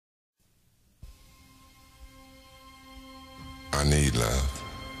I need love.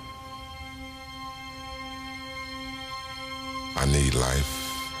 I need life.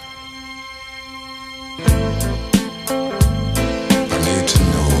 I need to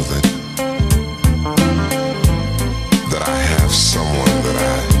know that I have someone that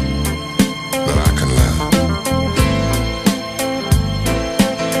I can love.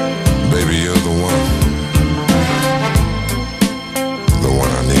 Baby, you're the one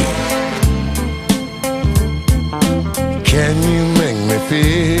I need. Can you make me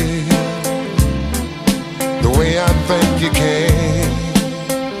feel the way I think you can?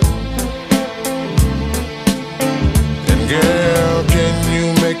 And girl, can you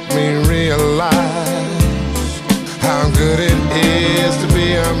make me realize how good it is to be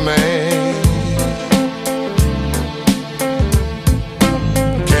a man?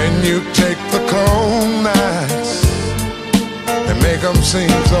 Can you take the cold nights and make them seem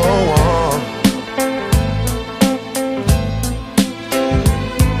so warm?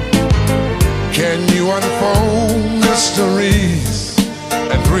 Can you unfold mysteries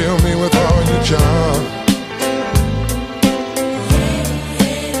and thrill me with all your charm?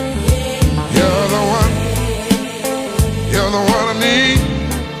 You're the one I need.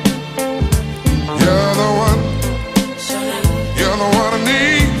 You're the one I need. Girl, you're the one I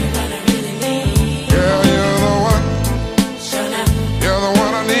need. Girl, you're the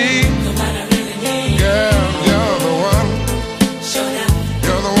one I need.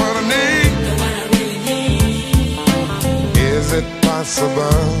 Is it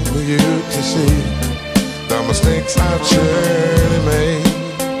possible for you to see the mistakes I've surely made?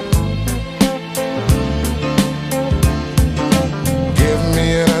 Give me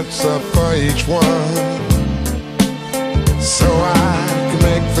an answer for each one, so I can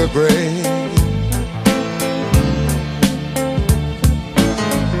make the grade.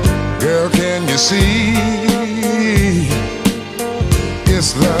 Girl, can you see